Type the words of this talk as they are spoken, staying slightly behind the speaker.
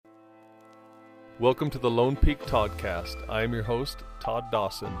Welcome to the Lone Peak ToddCast. I am your host, Todd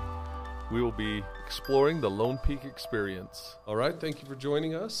Dawson. We will be exploring the Lone Peak experience. All right, thank you for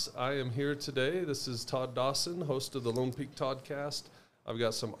joining us. I am here today. This is Todd Dawson, host of the Lone Peak ToddCast. I've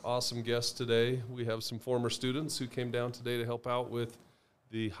got some awesome guests today. We have some former students who came down today to help out with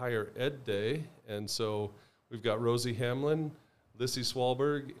the Higher Ed Day. And so we've got Rosie Hamlin, Lissy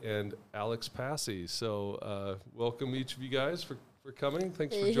Swalberg, and Alex Passy. So welcome each of you guys for coming.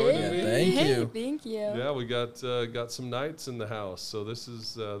 Thanks for joining me. Thank you. Thank you. Yeah, we got some knights in the house, so this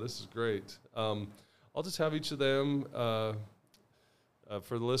is great. I'll just have each of them for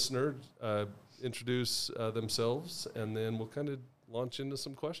the listener introduce themselves, and then we'll kind of launch into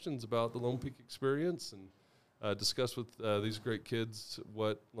some questions about the Lone Peak experience and discuss with these great kids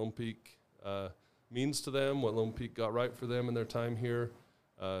what Lone Peak means to them, what Lone Peak got right for them in their time here.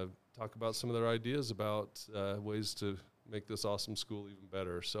 Talk about some of their ideas about ways to make this awesome school even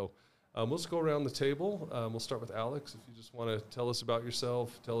better. So we'll just go around the table. We'll start with Alex. If you just want to tell us about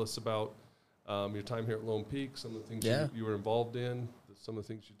yourself, tell us about your time here at Lone Peak, some of the things you were involved in, some of the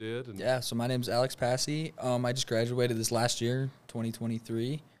things you did. And so my name's Alex Passy. I just graduated this last year,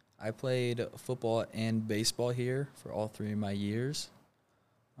 2023. I played football and baseball here for all 3 of my years.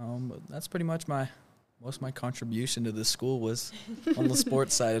 But that's pretty much most of my contribution to this school was on the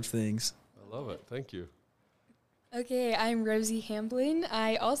sports side of things. I love it. Thank you. Okay, I'm Rosie Hamblin.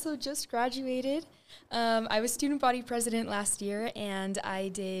 I also just graduated. I was student body president last year, and I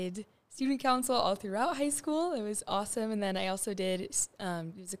did student council all throughout high school. It was awesome, and then I also did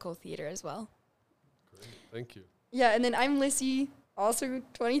musical theater as well. Great, thank you. Yeah, and then I'm Lissy, also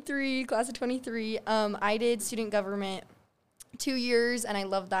 23, class of 23. I did student government 2 years, and I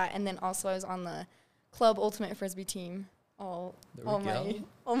loved that. And then also I was on the club ultimate frisbee team all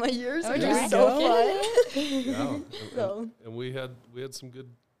my years, which was so fun. Yeah, and we had some good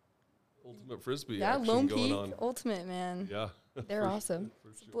ultimate frisbee action Lone going Peak on. Ultimate, man. Yeah, They're awesome.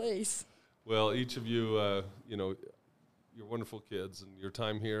 It's a place. Well, each of you, you're wonderful kids, and your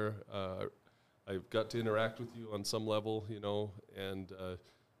time here, I've got to interact with you on some level, and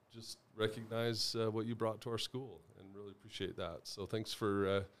just recognize what you brought to our school, and really appreciate that. So thanks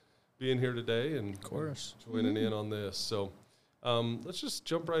for being here today and of course joining in on this. So let's just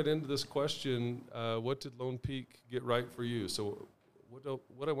jump right into this question. What did Lone Peak get right for you? So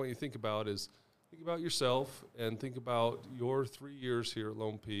what I want you to think about is think about yourself and think about your 3 years here at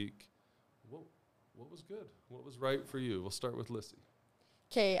Lone Peak. What was good? What was right for you? We'll start with Lissy.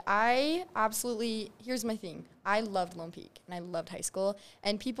 Okay, here's my thing. I loved Lone Peak, and I loved high school.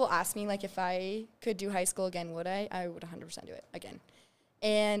 And people ask me, if I could do high school again, would I? I would 100% do it again.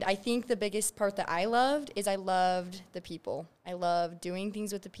 And I think the biggest part that I loved is I loved the people. I loved doing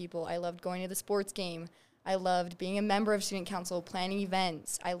things with the people. I loved going to the sports game. I loved being a member of student council, planning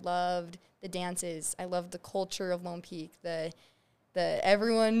events. I loved the dances. I loved the culture of Lone Peak, the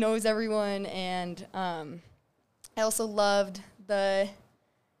everyone knows everyone. And I also loved the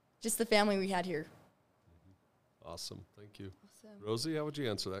family we had here. Awesome. Thank you. Awesome. Rosie, how would you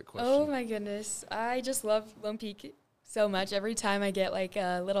answer that question? Oh, my goodness. I just love Lone Peak so much. Every time I get,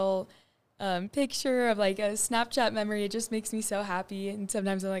 a little picture of, a Snapchat memory, it just makes me so happy. And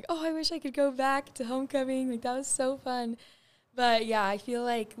sometimes I'm like, oh, I wish I could go back to homecoming. That was so fun. But, yeah, I feel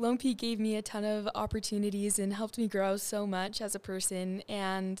like Lone Peak gave me a ton of opportunities and helped me grow so much as a person.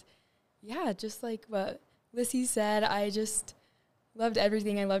 And, yeah, just like what Lissy said, I just loved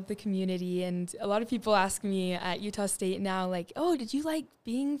everything. I loved the community. And a lot of people ask me at Utah State now, oh, did you like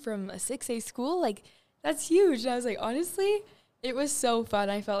being from a 6A school? That's huge. And I was like, honestly, it was so fun.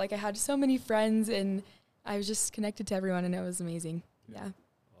 I felt like I had so many friends, and I was just connected to everyone, and it was amazing. Yeah.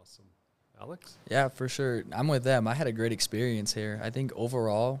 Awesome. Alex? Yeah, for sure. I'm with them. I had a great experience here. I think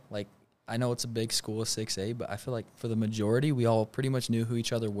overall, I know it's a big school, 6A, but I feel like for the majority, we all pretty much knew who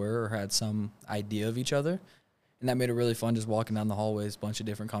each other were or had some idea of each other. And that made it really fun just walking down the hallways, a bunch of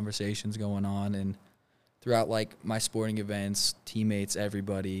different conversations going on. And throughout, my sporting events, teammates,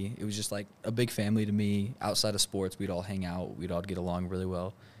 everybody, it was just, a big family to me. Outside of sports, we'd all hang out. We'd all get along really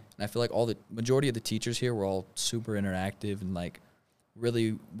well. And I feel like the majority of the teachers here were all super interactive and,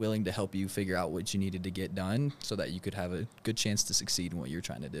 really willing to help you figure out what you needed to get done so that you could have a good chance to succeed in what you're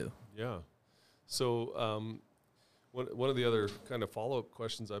trying to do. Yeah. So one of the other kind of follow-up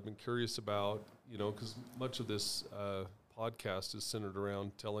questions I've been curious about, because much of this podcast is centered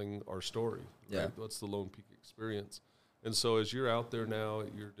around telling our story. Right? Yeah. What's the Lone Peak experience? And so as you're out there now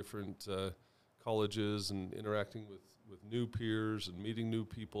at your different colleges and interacting with new peers and meeting new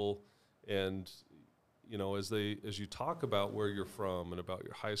people, and as you talk about where you're from and about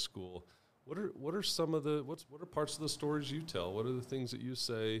your high school, what are some of the what are parts of the stories you tell? What are the things that you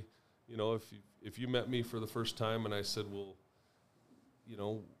say you know, if you met me for the first time and I said, well, you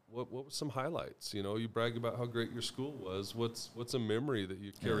know, what were some highlights? You know, you brag about how great your school was. What's a memory that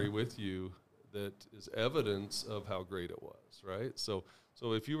you carry with you that is evidence of how great it was, right? So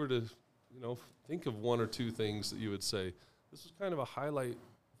if you were to, you know, think of one or two things that you would say, this was kind of a highlight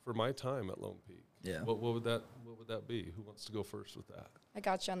for my time at Lone Peak. Yeah. What would that be? Who wants to go first with that? I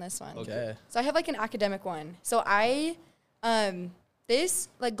got you on this one. Okay. So I have like an academic one. So I, this,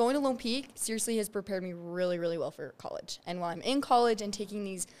 like going to Lone Peak, seriously has prepared me really, really well for college. And while I'm in college and taking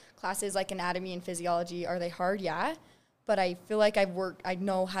these classes like anatomy and physiology, are they hard? Yeah. But I feel like I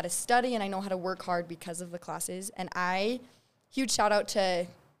know how to study and I know how to work hard because of the classes. And huge shout out to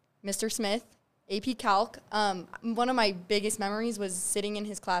Mr. Smith, AP Calc. One of my biggest memories was sitting in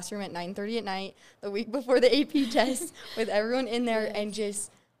his classroom at 9:30 at night the week before the AP test with everyone in there and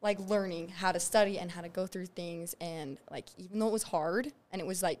just like learning how to study and how to go through things. And like, even though it was hard and it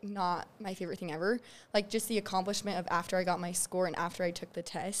was like not my favorite thing ever, like just the accomplishment of after I got my score and after I took the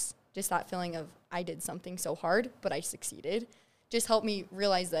test, just that feeling of I did something so hard, but I succeeded, just helped me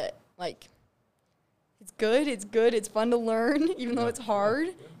realize that like, it's good, it's fun to learn, even though it's hard.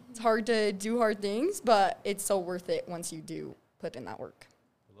 It's hard to do hard things, but it's so worth it once you do put in that work.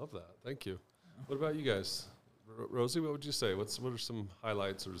 I love that. Thank you. What about you guys? Rosie, what would you say? What are some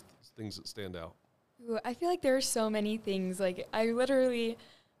highlights or things that stand out? Ooh, I feel like there are so many things. Like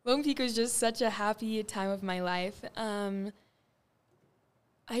Lone Peak was just such a happy time of my life. I'd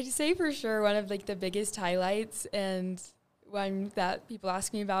say for sure one of like the biggest highlights and one that people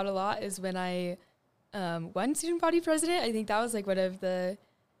ask me about a lot is when I won student body president. I think that was like one of the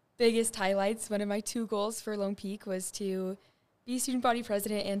biggest highlights. One of my 2 goals for Lone Peak was to be student body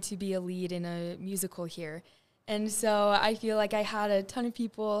president and to be a lead in a musical here. And so I feel like I had a ton of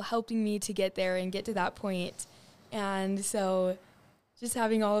people helping me to get there and get to that point. And so just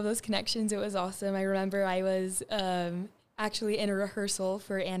having all of those connections, it was awesome. I remember I was actually in a rehearsal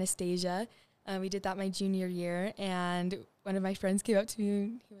for Anastasia. We did that my junior year, and one of my friends came up to me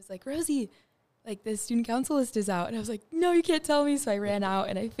and he was like, Rosie, like the student council list is out. And I was like, no, you can't tell me. So I ran out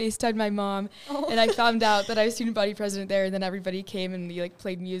and I FaceTimed my mom and I found out that I was student body president there. And then everybody came and we like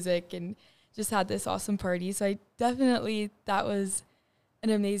played music and just had this awesome party. So that was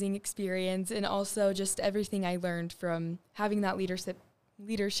an amazing experience. And also just everything I learned from having that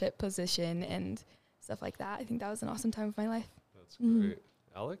leadership position and stuff like that. I think that was an awesome time of my life. That's great.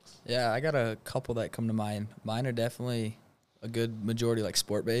 Alex? Yeah, I got a couple that come to mind. Mine are definitely a good majority like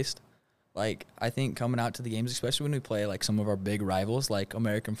sport-based. Like, I think coming out to the games, especially when we play, like, some of our big rivals, like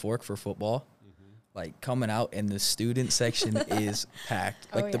American Fork for football, like, coming out and the student section is packed.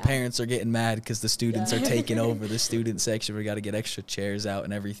 Like, the parents are getting mad because the students are taking over the student section. We got to get extra chairs out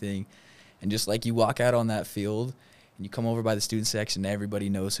and everything. And just, like, you walk out on that field and you come over by the student section, everybody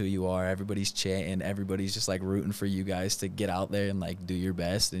knows who you are. Everybody's chanting. Everybody's just, like, rooting for you guys to get out there and, like, do your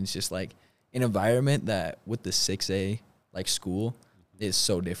best. And it's just, like, an environment that with the 6A, like, school – is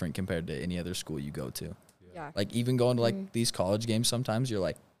so different compared to any other school you go to. Yeah. Like, even going to, like, these college games sometimes, you're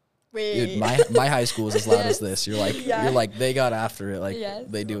like, wait. dude, my high school is as loud as this. You're like, they got after it like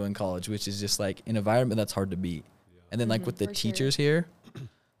they do in college, which is just, like, an environment that's hard to beat. And then, like, with the teachers here,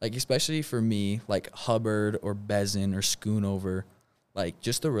 like, especially for me, like, Hubbard or Bezin or Schoonover, like,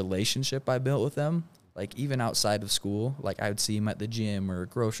 just the relationship I built with them, like, even outside of school, like, I would see them at the gym or a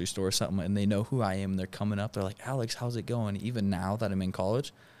grocery store or something, and they know who I am, and they're coming up. They're like, Alex, how's it going? Even now that I'm in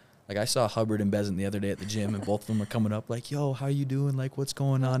college, like, I saw Hubbard and Bezant the other day at the gym, and both of them were coming up like, yo, how you doing? Like, what's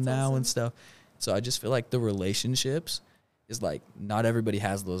going on now awesome. And stuff. So I just feel like the relationships is, like, not everybody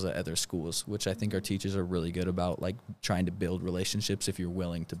has those at other schools, which I think our teachers are really good about, like, trying to build relationships if you're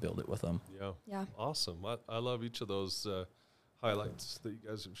willing to build it with them. Yeah. Awesome. I love each of those highlights that you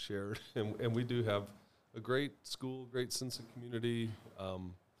guys have shared. And we do have a great school, great sense of community,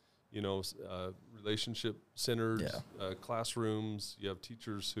 relationship centered classrooms. You have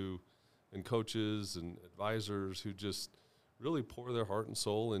teachers and coaches and advisors who just really pour their heart and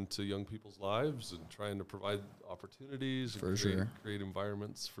soul into young people's lives and trying to provide opportunities and create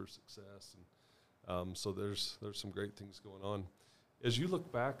environments for success. And so there's some great things going on. As you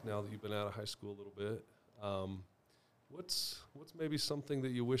look back now that you've been out of high school a little bit, what's maybe something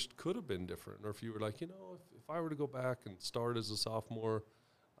that you wished could have been different? Or if you were like, if I were to go back and start as a sophomore,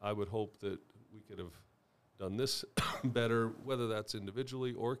 I would hope that we could have done this better, whether that's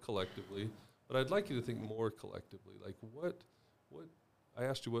individually or collectively. But I'd like you to think more collectively. Like, what I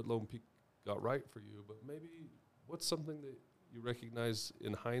asked you what Lone Peak got right for you, but maybe what's something that you recognize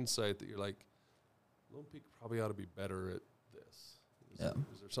in hindsight that you're like, Lone Peak probably ought to be better at this?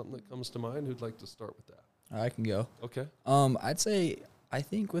 Is there something that comes to mind? Who'd like to start with that? I can go. Okay. I'd say I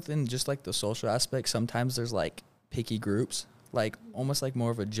think within just like the social aspect, sometimes there's like picky groups, like almost like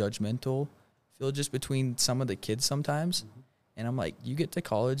more of a judgmental feel just between some of the kids sometimes. And I'm like, you get to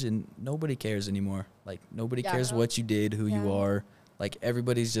college and nobody cares anymore. Like nobody cares what you did, who you are. Like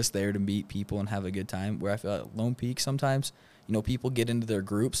everybody's just there to meet people and have a good time. Where I feel like Lone Peak sometimes, you know, people get into their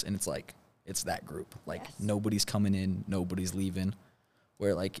groups and it's like, it's that group. Like nobody's coming in, nobody's leaving.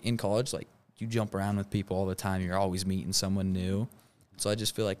 Where like in college, like you jump around with people all the time. You're always meeting someone new. So I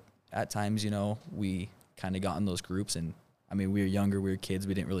just feel like at times, you know, we kind of got in those groups. And I mean, we were younger, we were kids.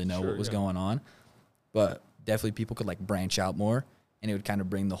 We didn't really know what was going on. But definitely people could like branch out more. And it would kind of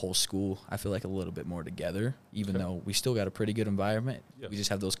bring the whole school, I feel like, a little bit more together, even though we still got a pretty good environment. We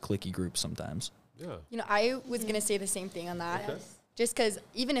just have those cliquey groups sometimes. Yeah. You know, I was going to say the same thing on that. Just because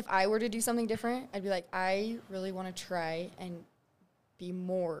even if I were to do something different, I'd be like, I really want to try and be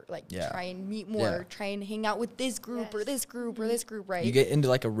more, like try and meet more, try and hang out with this group or this group or this group, right? You get into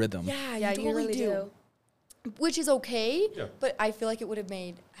like a rhythm. Yeah, Yeah, you totally really do. Which is okay, but I feel like it would have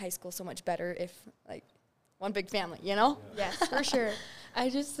made high school so much better if, like, one big family, you know? Yes, for sure. I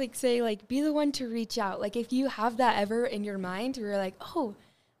just like say like be the one to reach out. Like if you have that ever in your mind, where you're like, oh,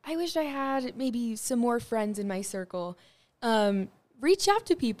 I wish I had maybe some more friends in my circle. Reach out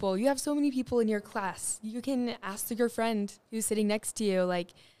to people. You have so many people in your class. You can ask your friend who's sitting next to you. Like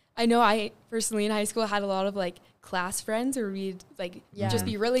I know I personally in high school had a lot of like class friends, or we'd like just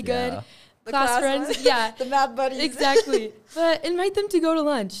be really good. The class friends, the math buddies. Exactly. But invite them to go to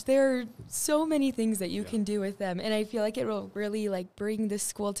lunch. There are so many things that you can do with them. And I feel like it will really like bring this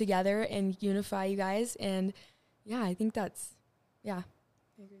school together and unify you guys. And yeah, I think that's, Yeah,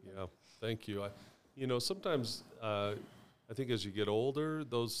 thank you. You know, sometimes I think as you get older,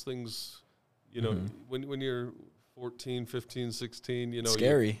 those things, you know, when you're 14, 15, 16, you know,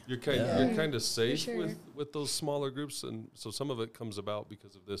 scary. You're kind of safe with those smaller groups. And so some of it comes about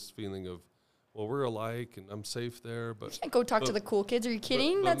because of this feeling of, well, we're alike and I'm safe there. But you can't go talk to the cool kids. Are you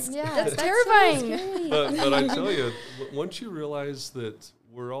kidding? That's that's terrifying. But I tell you, once you realize that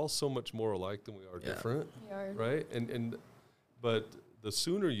we're all so much more alike than we are different, right? But the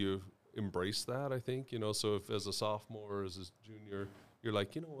sooner you embrace that, I think, you know, so if as a sophomore or as a junior, you're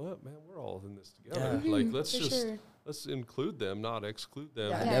like, you know what, man, we're all in this together. Like, let's include them, not exclude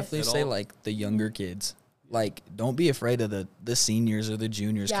them. I definitely say like the younger kids. Like, don't be afraid of the seniors or the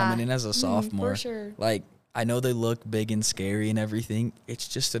juniors coming in as a sophomore. For sure. Like, I know they look big and scary and everything. It's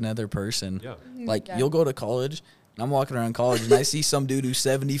just another person. Yeah. Like, you'll go to college, and I'm walking around college, and I see some dude who's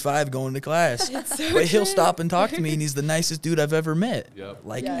 75 going to class. But he'll stop and talk to me, and he's the nicest dude I've ever met.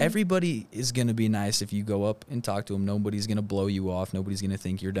 Like, everybody is going to be nice if you go up and talk to him. Nobody's going to blow you off. Nobody's going to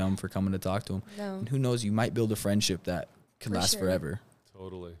think you're dumb for coming to talk to him. No. And who knows, you might build a friendship that could last forever.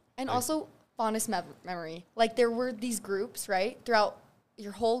 Totally. And also, fondest memory. Like, there were these groups, right? Throughout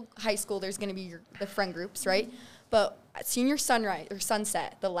your whole high school, there's going to be the friend groups, right? But at senior sunrise or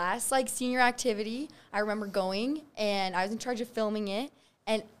sunset, the last, like, senior activity, I remember going, and I was in charge of filming it,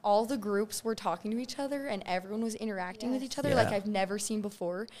 and all the groups were talking to each other, and everyone was interacting with each other like I've never seen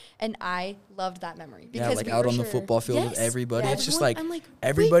before, and I loved that memory. Because like out on the football field with everybody. It's just like, like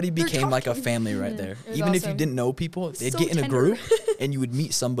everybody became like a family right there. Even if you didn't know people, they'd get in a group, and you would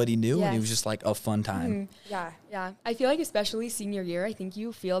meet somebody new, and it was just like a fun time. Yeah. I feel like especially senior year, I think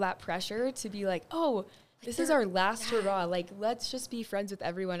you feel that pressure to be like, oh, this is our last hurrah. Like, let's just be friends with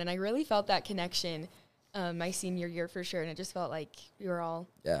everyone. And I really felt that connection my senior year for sure. And it just felt like we were all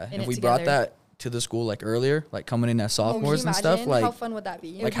and if we brought that to the school like earlier, like coming in as sophomores and stuff, like how fun would that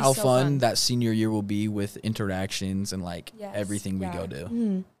be? Like how so fun that senior year will be with interactions and like everything we go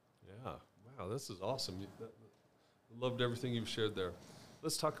do. Yeah. Wow, this is awesome. Loved everything you've shared there.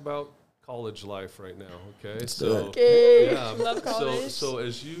 Let's talk about college life right now, okay? Love college. So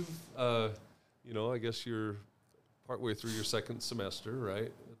as you've, you know, I guess you're partway through your second semester,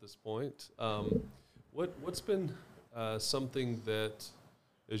 right, at this point. What's been something that,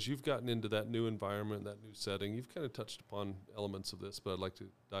 as you've gotten into that new environment, that new setting, you've kind of touched upon elements of this, but I'd like to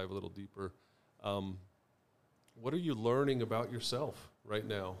dive a little deeper. What are you learning about yourself right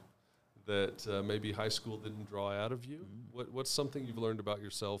now that maybe high school didn't draw out of you? What's something you've learned about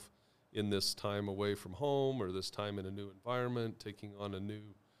yourself in this time away from home, or this time in a new environment, taking on a new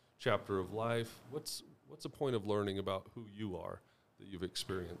chapter of life? What's a point of learning about who you are that you've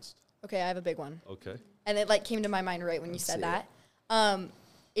experienced? Okay, I have a big one. Okay. And it like came to my mind right when you said that.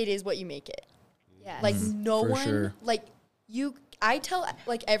 It is what you make it. Yeah. Like no For one sure. like I tell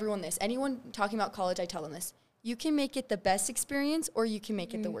like everyone this. Anyone talking about college, I tell them this. You can make it the best experience or you can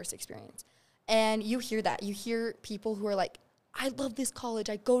make it the worst experience. And you hear that. You hear people who are like, I love this college.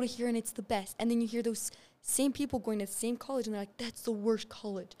 I go to here and it's the best. And then you hear those same people going to the same college, and they're like, that's the worst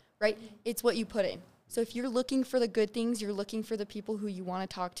college, right? It's what you put in. So if you're looking for the good things, you're looking for the people who you want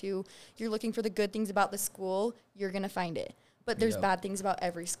to talk to, you're looking for the good things about the school, you're going to find it. But there's bad things about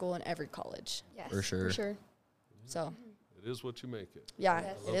every school and every college. Yes. For sure. For sure. So. It is what you make it. Yeah,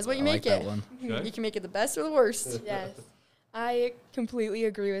 Yes. it is what you I make like it. that one. Okay. You can make it the best or the worst. Yes. I completely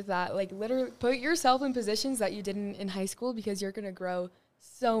agree with that. Like, literally put yourself in positions that you didn't in high school, because you're going to grow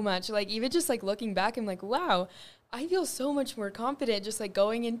so much. Like, even just like looking back, I'm like, wow, I feel so much more confident just like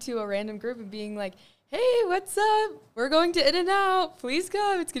going into a random group and being like, hey, what's up? We're going to In-N-Out. Please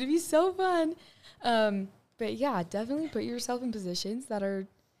come. It's going to be so fun. But yeah, definitely put yourself in positions that are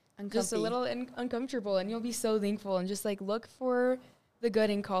just a little uncomfortable, and you'll be so thankful. And just like look for the good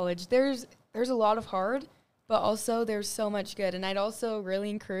in college. There's a lot of hard, but also there's so much good. And I'd also really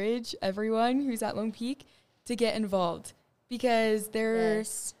encourage everyone who's at Lone Peak to get involved, because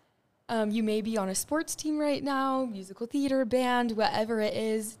you may be on a sports team right now, musical theater, band, whatever it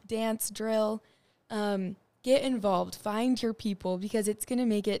is, dance, drill. Get involved, find your people, because it's going to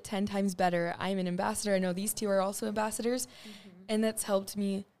make it 10 times better. I'm an ambassador. I know these two are also ambassadors, and that's helped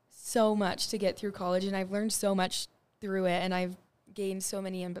me so much to get through college, and I've learned so much through it, and I've gained so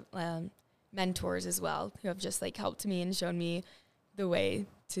many mentors as well who have just like helped me and shown me the way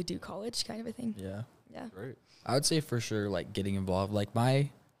to do college, kind of a thing. Yeah. Yeah. Great. I would say for sure, like, getting involved. Like, my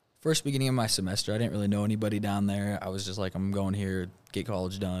first beginning of my semester, I didn't really know anybody down there. I was just like, I'm going here, get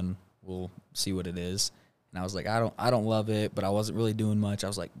college done. We'll see what it is. And I was like, I don't love it, but I wasn't really doing much. I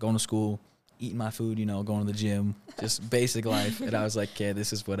was like going to school, eating my food, going to the gym, just basic life. And I was like, okay,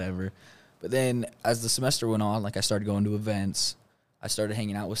 this is whatever. But then as the semester went on, like, I started going to events. I started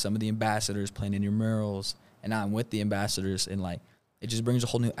hanging out with some of the ambassadors, playing in your murals. And now I'm with the ambassadors, and like, it just brings a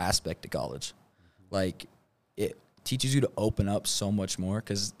whole new aspect to college. Like, it teaches you to open up so much more,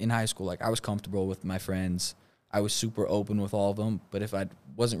 because in high school, like, I was comfortable with my friends. I was super open with all of them. But if I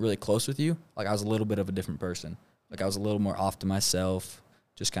wasn't really close with you, like, I was a little bit of a different person. Like, I was a little more off to myself,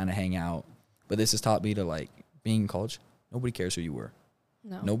 just kind of hang out. But this has taught me to, like, being in college, nobody cares who you were.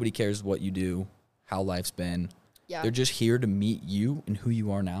 No. Nobody cares what you do, how life's been. Yeah. They're just here to meet you and who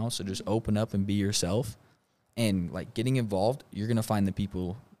you are now. So just open up and be yourself. And, like, getting involved, you're going to find the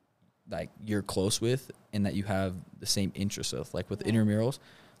people, like, you're close with and that you have the same interests with. Like, with intramurals,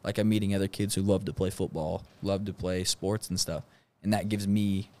 like, I'm meeting other kids who love to play football, love to play sports and stuff. And that gives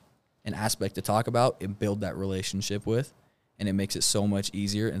me an aspect to talk about and build that relationship with. And it makes it so much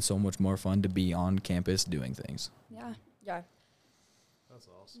easier and so much more fun to be on campus doing things. Yeah. Yeah. That's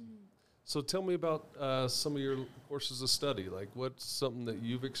awesome. So tell me about some of your courses of study. Like, what's something that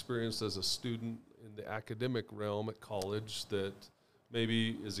you've experienced as a student in the academic realm at college that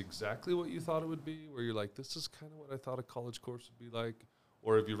maybe is exactly what you thought it would be, where you're like, this is kind of what I thought a college course would be like?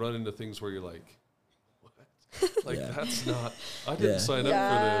 Or have you run into things where you're like, what? Like, that's not, I didn't sign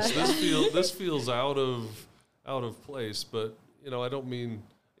up for this. This feels out of place. But, I don't mean,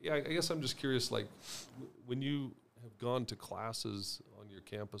 I guess I'm just curious, like, when you have gone to classes on your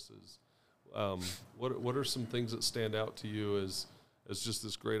campuses, what are some things that stand out to you as just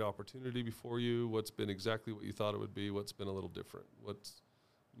this great opportunity before you? What's been exactly what you thought it would be? What's been a little different?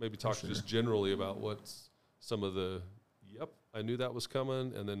 Maybe talk just generally about what's some of the, I knew that was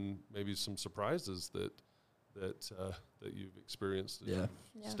coming, and then maybe some surprises that you've experienced as you've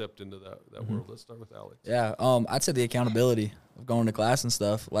stepped into that world. Let's start with Alex. Yeah, I'd say the accountability of going to class and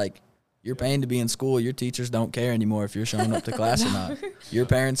stuff. Like, you're paying to be in school. Your teachers don't care anymore if you're showing up to class or not. Your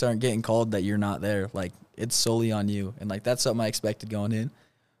parents aren't getting called that you're not there. Like, it's solely on you. And, like, that's something I expected going in.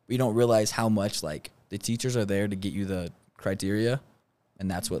 But you don't realize how much, like, the teachers are there to get you the criteria, and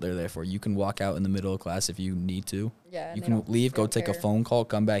that's what they're there for. You can walk out in the middle of class if you need to. Yeah. You can leave, go take a phone call,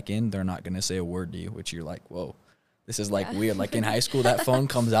 come back in. They're not going to say a word to you, which you're like, whoa, this is, like, weird. Like, in high school, that phone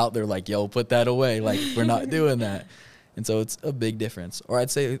comes out. They're like, yo, put that away. Like, we're not doing that. And so it's a big difference. Or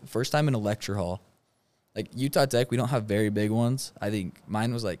I'd say first time in a lecture hall. Like, Utah Tech, we don't have very big ones. I think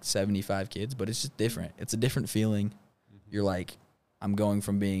mine was like 75 kids, but it's just different. It's a different feeling. You're like, I'm going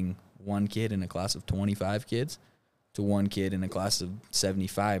from being one kid in a class of 25 kids to one kid in a class of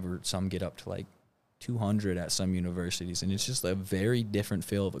 75, or some get up to like 200 at some universities. And it's just a very different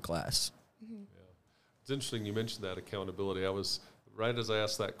feel of a class. Yeah. It's interesting you mentioned that accountability. Right as I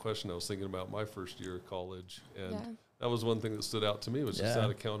asked that question, I was thinking about my first year of college, and that was one thing that stood out to me, was just that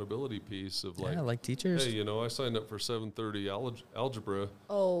accountability piece of like teachers. Hey, I signed up for 7:30 algebra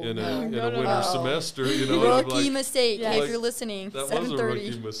in a No. winter semester. Rookie mistake. Yeah. If you're listening, That 7:30. was a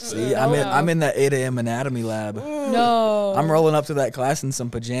rookie mistake. See, I'm in that 8 a.m. anatomy lab. No. I'm rolling up to that class in some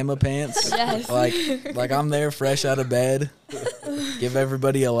pajama pants. Yes. Like I'm there fresh out of bed. Give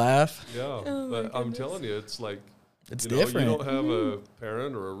everybody a laugh. Yeah. Oh But I'm telling you, it's like, It's you different. don't have a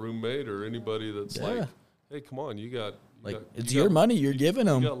parent or a roommate or anybody that's Yeah. like, hey, come on, It's your money you're giving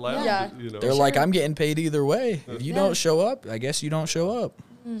them. You got lab, Yeah. They're like, I'm getting paid either way. If you Yeah. don't show up, I guess you don't show up.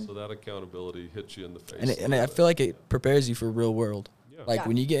 So that accountability hits you in the face. And I feel like it prepares you for real world. Yeah. Like Yeah.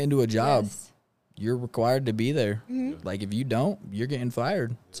 when you get into a job, Yes. you're required to be there. Mhm. Like if you don't, you're getting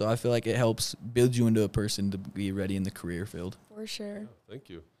fired. So I feel like it helps build you into a person to be ready in the career field. For sure. Thank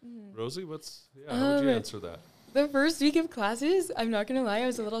you. Rosie, how would you Um, answer that? The first week of classes, I'm not gonna lie, I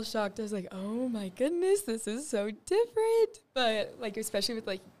was a little shocked. I was like, oh my goodness, this is so different. But like, especially with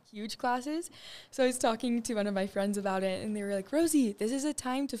like huge classes. So I was talking to one of my friends about it, and they were like, Rosie, this is a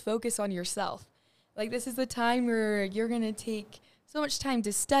time to focus on yourself. Like, this is the time where you're gonna take so much time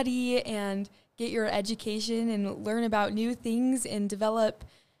to study and get your education and learn about new things and develop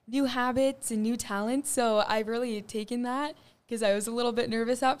new habits and new talents. So I've really taken that because I was a little bit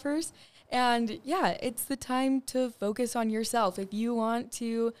nervous at first. And yeah, it's the time to focus on yourself. If you want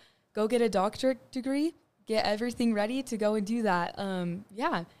to go get a doctorate degree, get everything ready to go and do that.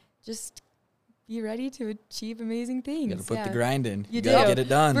 Just be ready to achieve amazing things. You gotta put Yeah. the grind in. You gotta do. get it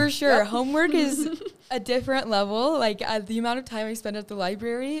done. For sure. Yep. Homework is a different level. Like the amount of time I spend at the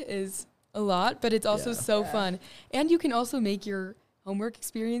library is a lot, but it's also Yeah. so Yeah. fun. And you can also make your homework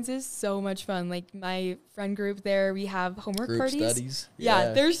experiences so much fun. Like my friend group there, we have homework Group parties. studies.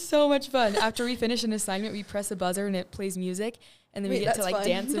 Yeah, they're so much fun. After we finish an assignment, we press a buzzer and it plays music, and then we Wait, get to that's like fun.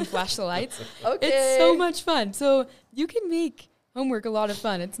 dance and flash the lights. Okay. It's so much fun. So you can make homework a lot of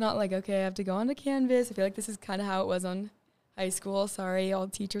fun. It's not like, okay, I have to go onto Canvas. I feel like this is kind of how it was on high school. Sorry, all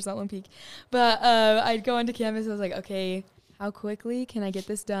teachers at Lone Peak. But I'd go onto Canvas. I was like, okay, how quickly can I get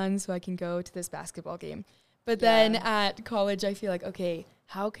this done so I can go to this basketball game? But then at college, I feel like, okay,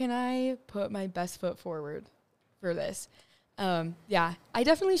 how can I put my best foot forward for this? I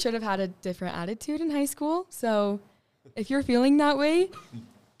definitely should have had a different attitude in high school. So if you're feeling that way,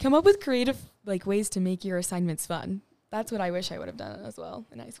 come up with creative like ways to make your assignments fun. That's what I wish I would have done as well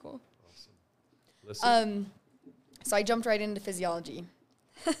in high school. Listen, So I jumped right into physiology.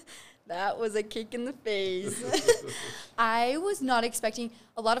 That was a kick in the face. I was not expecting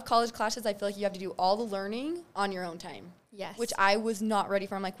a lot of college classes. I feel like you have to do all the learning on your own time. Yes. Which I was not ready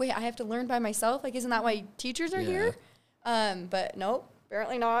for. I'm like, wait, I have to learn by myself? Like, isn't that why teachers are here? But nope,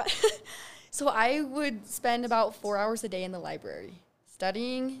 apparently not. So I would spend about 4 hours a day in the library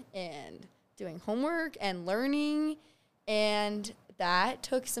studying and doing homework and learning. And that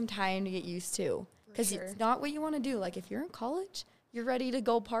took some time to get used to. Because it's not what you want to do. Like, if you're in college, you're ready to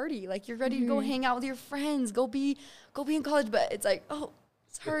go party. Like, you're ready to go hang out with your friends. Go be in college. But it's like, oh,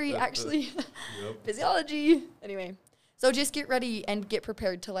 sorry, actually, physiology. Anyway, so just get ready and get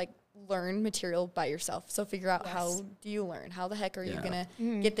prepared to, like, learn material by yourself. So figure out how do you learn? How the heck are you going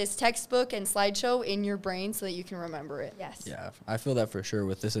to get this textbook and slideshow in your brain so that you can remember it? Yes. Yeah, I feel that for sure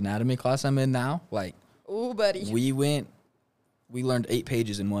with this anatomy class I'm in now. Like, Ooh, buddy. we learned 8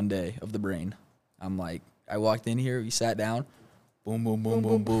 pages in one day of the brain. I'm like, I walked in here, we sat down, boom, boom, boom,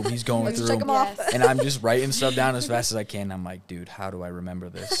 boom, boom. He's going Let's through check 'em off. Yes. and I'm just writing stuff down as fast as I can. I'm like, dude, how do I remember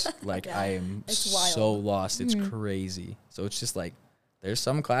this? Like, I am It's so wild. lost. It's crazy. So it's just like, there's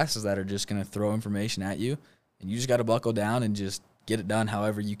some classes that are just going to throw information at you, and you just got to buckle down and just get it done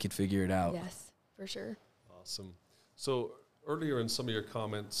however you could figure it out. Yes, for sure. awesome. So earlier in some of your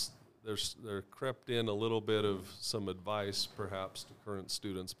comments, there crept in a little bit of some advice, perhaps, to current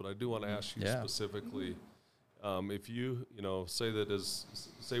students. But I do want to ask you specifically, if you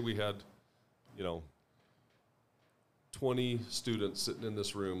say we had, 20 students sitting in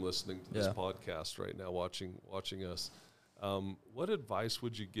this room listening to this podcast right now, watching us. What advice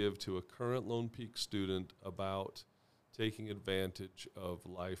would you give to a current Lone Peak student about taking advantage of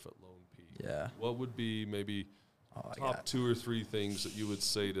life at Lone Peak? Yeah. What would be maybe top 2 or 3 things that you would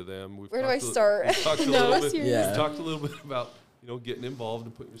say to them? Where do I start? We've talked a No, little bit. seriously. We've talked a little bit about getting involved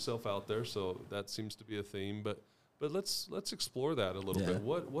and putting yourself out there. So that seems to be a theme. But let's explore that a little bit.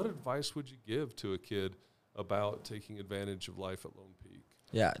 What advice would you give to a kid about taking advantage of life at Lone Peak?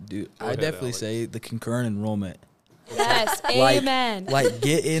 Yeah, dude, Go I ahead, definitely Alex. say the concurrent enrollment. Yes, Like- amen. Like,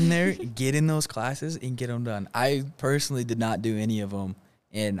 get in there, get in those classes, and get them done. I personally did not do any of them,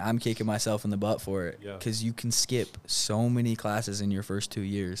 and I'm kicking myself in the butt for it Yeah. because you can skip so many classes in your first 2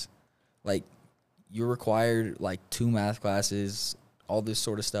 years. Like, you're required, like, 2 math classes, all this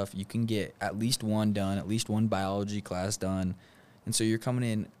sort of stuff. You can get at least 1 done, at least 1 biology class done. And so you're coming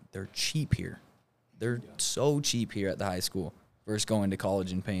in, they're cheap here. They're so cheap here at the high school versus going to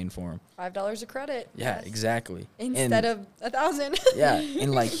college and paying for them. $5 a credit. Yeah, Yes. exactly. Instead of 1,000. Yeah,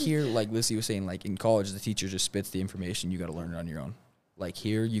 and like here, like Lissy was saying, like in college, the teacher just spits the information. You got to learn it on your own. Like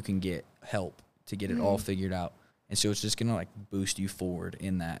here you can get help to get it all figured out. And so it's just going to like boost you forward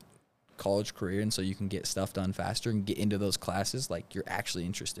in that college career. And so you can get stuff done faster and get into those classes like you're actually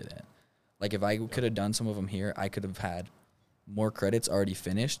interested in. Like if I could have done some of them here, I could have had more credits already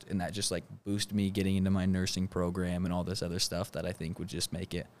finished. And that just like boosted me getting into my nursing program and all this other stuff that I think would just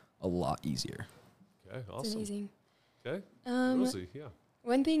make it a lot easier. Okay, awesome. It's amazing. Okay, Rosie, yeah.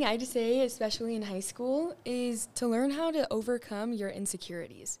 One thing I'd say, especially in high school, is to learn how to overcome your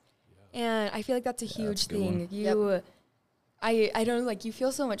insecurities. And I feel like that's a huge thing. I don't know, like you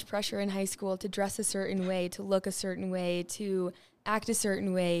feel so much pressure in high school to dress a certain way, to look a certain way, to act a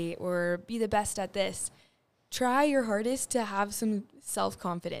certain way, or be the best at this. Try your hardest to have some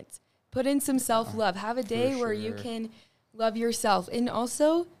self-confidence. Put in some self-love. Have a day where you can love yourself. And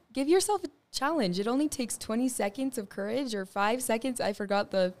also give yourself a challenge. It only takes 20 seconds of courage or 5 seconds. I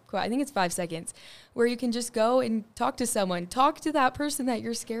forgot the quote. I think it's 5 seconds where you can just go and talk to someone. Talk to that person that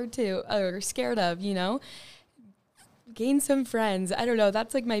you're scared of, you know. Gain some friends. I don't know.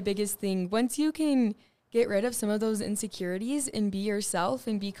 That's like my biggest thing. Once you can get rid of some of those insecurities and be yourself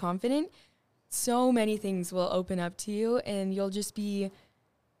and be confident, so many things will open up to you and you'll just be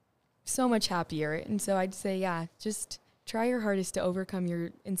so much happier. And so I'd say, just try your hardest to overcome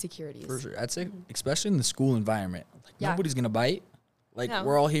your insecurities. For sure. I'd say, especially in the school environment, like nobody's going to bite. Like,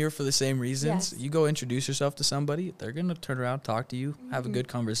 we're all here for the same reasons. Yes. You go introduce yourself to somebody, they're going to turn around, talk to you, have a good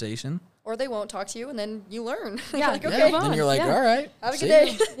conversation. Or they won't talk to you, and then you learn. Yeah, like, Yeah, okay, then you're like, all right. have a see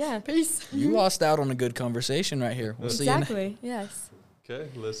good day. ya. Peace. You lost out on a good conversation right here. We'll see you. Exactly. Yes. Okay,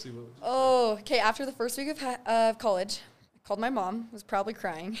 let's see what. Oh, okay. After the first week of college, I called my mom, was probably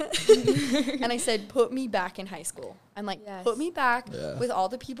crying, and I said, put me back in high school. I'm like, put me back with all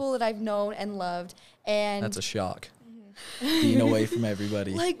the people that I've known and loved. And That's a shock. Being away from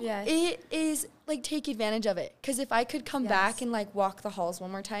everybody. like, it is, like, take advantage of it. Because if I could come back and, like, walk the halls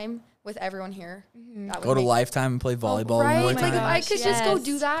one more time with everyone here, that would Go to make Lifetime and play volleyball one more right? time. Like, if I could just go Yes.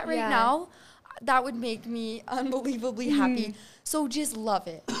 do that right Yeah. now, that would make me unbelievably happy. So just love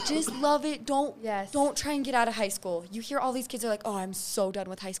it. Just love it. Don't try and get out of high school. You hear all these kids are like, oh, I'm so done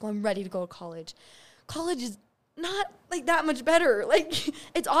with high school. I'm ready to go to college. College is not like that much better. Like,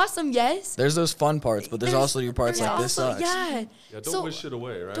 it's awesome, yes. There's those fun parts, but there's also your parts like this sucks. Yeah. Don't wish it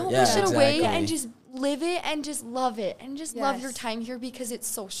away, right? Don't Yeah, wish it away exactly. and just live it and just love it and just love your time here because it's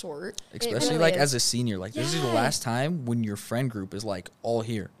so short. Especially really like is. as a senior, like this is the last time when your friend group is like all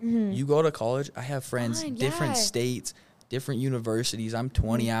here. You go to college, I have friends, Fun, different states, different universities. I'm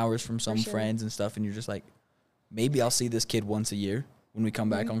 20 hours from some sure. friends and stuff, and you're just like, maybe I'll see this kid once a year when we come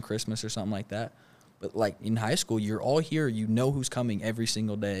back on Christmas or something like that. But like in high school, you're all here. You know who's coming every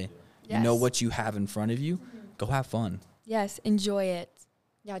single day. You know what you have in front of you. Go have fun. Yes. Enjoy it.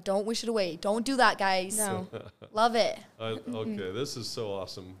 Yeah, don't wish it away. Don't do that, guys. No. Love it. Okay, this is so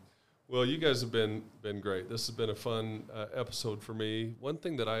awesome. Well, you guys have been great. This has been a fun episode for me. One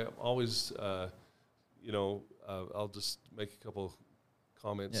thing that I always, I'll just make a couple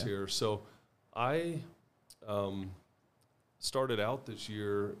comments here. So I started out this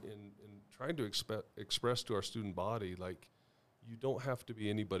year in trying to express to our student body, like, you don't have to be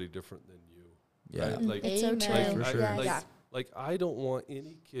anybody different than you. Yeah. Right? Like, It's so true. For sure. Like, I don't want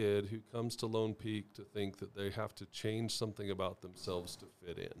any kid who comes to Lone Peak to think that they have to change something about themselves to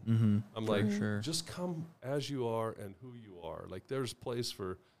fit in. I'm like, just come as you are and who you are. Like, there's place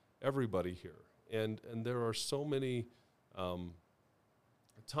for everybody here. And there are so many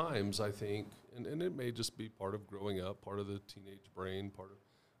times, I think, and it may just be part of growing up, part of the teenage brain, part of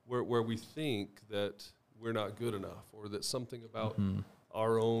where we think that we're not good enough, or that something about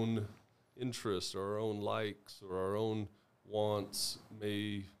our own interests or our own likes or our own wants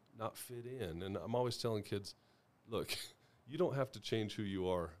may not fit in. And I'm always telling kids, look, you don't have to change who you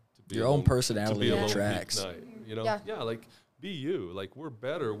are to be Your own personality attracts. Like, be you. Like, we're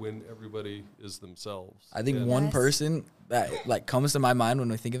better when everybody is themselves. I think one person that like comes to my mind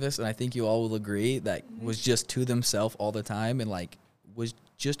when I think of this, and I think you all will agree, that was just to themselves all the time and like was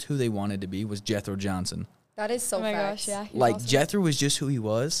just who they wanted to be, was Jethro Johnson. That is so facts. Gosh, yeah. Like awesome. Jethro was just who he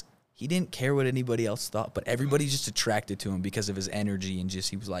was. He didn't care what anybody else thought, but everybody just attracted to him because of his energy, and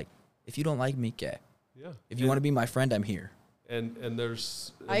just he was like, if you don't like me, okay. Yeah. If you want to be my friend, I'm here. And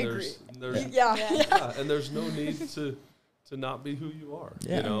there's I agree. And there's no need to not be who you are.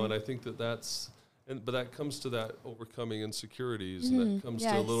 Yeah. You know, and I think but that comes to that overcoming insecurities, and that comes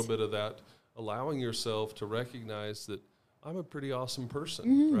to a little bit of that allowing yourself to recognize that I'm a pretty awesome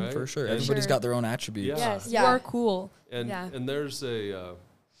person, right? For sure. And Everybody's got their own attributes. Yeah. Yes. You are cool. And there's a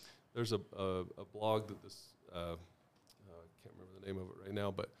blog that this I can't remember the name of it right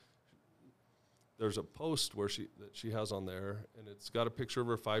now, but there's a post where she has on there, and it's got a picture of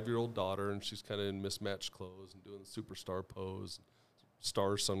her 5-year-old daughter, and she's kind of in mismatched clothes and doing the superstar pose,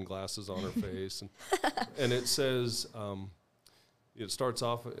 star sunglasses on her face, and it says, it starts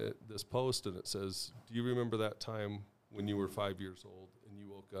off at this post, and it says, "Do you remember that time when you were 5 years old and you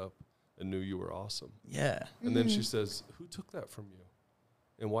woke up and knew you were awesome?" Yeah. And then she says, "Who took that from you,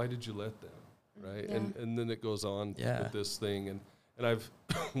 and why did you let them?" Right, Yeah. and then it goes on Yeah. with this thing, and I've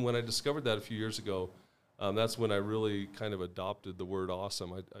when I discovered that a few years ago, that's when I really kind of adopted the word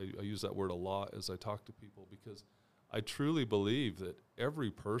awesome. I use that word a lot as I talk to people, because I truly believe that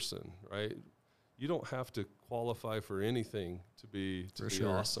every person, right, you don't have to qualify for anything to be sure.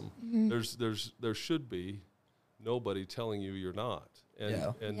 awesome. Mm-hmm. There should be nobody telling you you're not, and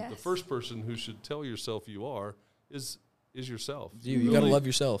Yeah. and the Yes. first person who should tell yourself you are is yourself. You gotta love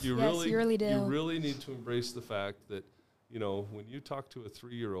yourself. You Yes, you really do. You really need to embrace the fact that, you know, when you talk to a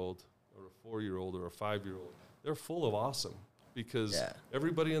 3-year-old or a 4-year-old or a 5-year-old, they're full of awesome, because Yeah.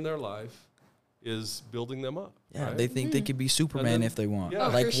 everybody in their life is building them up. Yeah, right? they think they could be Superman then- if they want. yeah. Oh,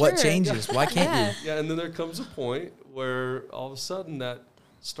 Like, for what sure. changes? Why can't Yeah. you? Yeah, and then there comes a point where all of a sudden that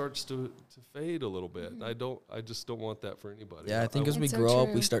starts to fade a little bit. And I just don't want that for anybody. Yeah, I think as we It's so grow up,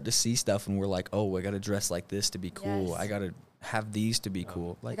 we true. start to see stuff and we're like, oh, I got to dress like this to be cool. Yes. I got to have these to be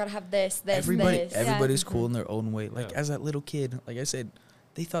cool. I Like, gotta have this. everybody's Yeah. cool in their own way. Like, Yeah. as that little kid, like I said,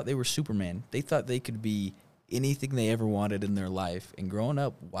 they thought they were Superman. They thought they could be anything they ever wanted in their life. And growing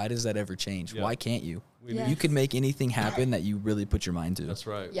up, why does that ever change? Yeah. Why can't you? We Yeah. need, You can make anything happen that you really put your mind to. that's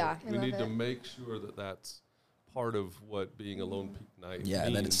right. Yeah. We I need love to it. make sure that that's part of what being a Lone Peak Night Yeah,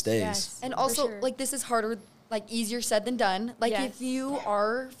 means. that it stays. Yes. And For also, sure. like, this is harder, like, easier said than done. Like, Yes. if you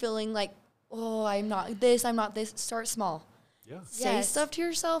are feeling like, oh, I'm not this, start small. Yeah. Say Yes. stuff to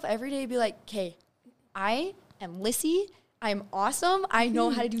yourself every day. Be like, okay, I am Lissy. I'm awesome. I know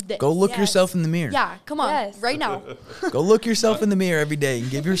how to do this. Go look Yes. yourself in the mirror. Yeah, come on, Yes. right now. Go look yourself in the mirror every day and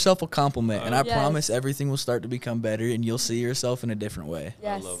give yourself a compliment. And I Yes. promise everything will start to become better and you'll see yourself in a different way.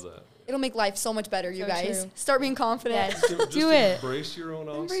 Yes. I love that. It'll make life so much better, you So guys. true. Start being confident. Yes. Just Do it. Embrace your own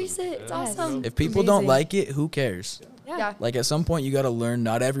awesome. Embrace it. It's man. awesome. If people don't Amazing. like it, who cares? Yeah. Yeah. Like, at some point you got to learn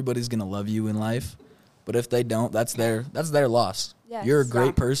not everybody's going to love you in life. But if they don't, that's their loss. Yes. You're a great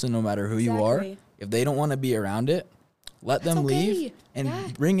Yeah. person no matter who you are. Exactly. If they don't want to be around it, let them leave okay. and Yeah.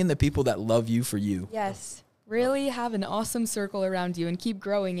 bring in the people that love you for you. Yes. Really have an awesome circle around you and keep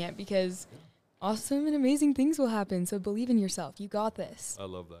growing it, because awesome and amazing things will happen. So believe in yourself. You got this. I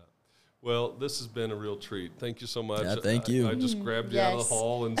love that. Well, this has been a real treat. Thank you so much. Yeah, thank you. I just grabbed you out of Yes. the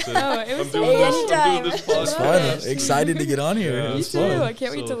hall and said, Oh, it was I'm so doing this. fun. I'm doing this podcast. It's fun. Excited to get on here. Yeah. It Me was too. fun. I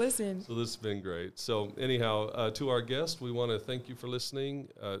can't wait to So- listen. So this has been great. So anyhow, to our guest, we want to thank you for listening.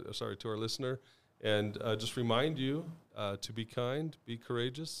 To our listener, and just remind you to be kind, be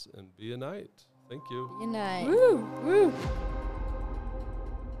courageous, and be a knight. Thank you. Good night. Woo. Woo.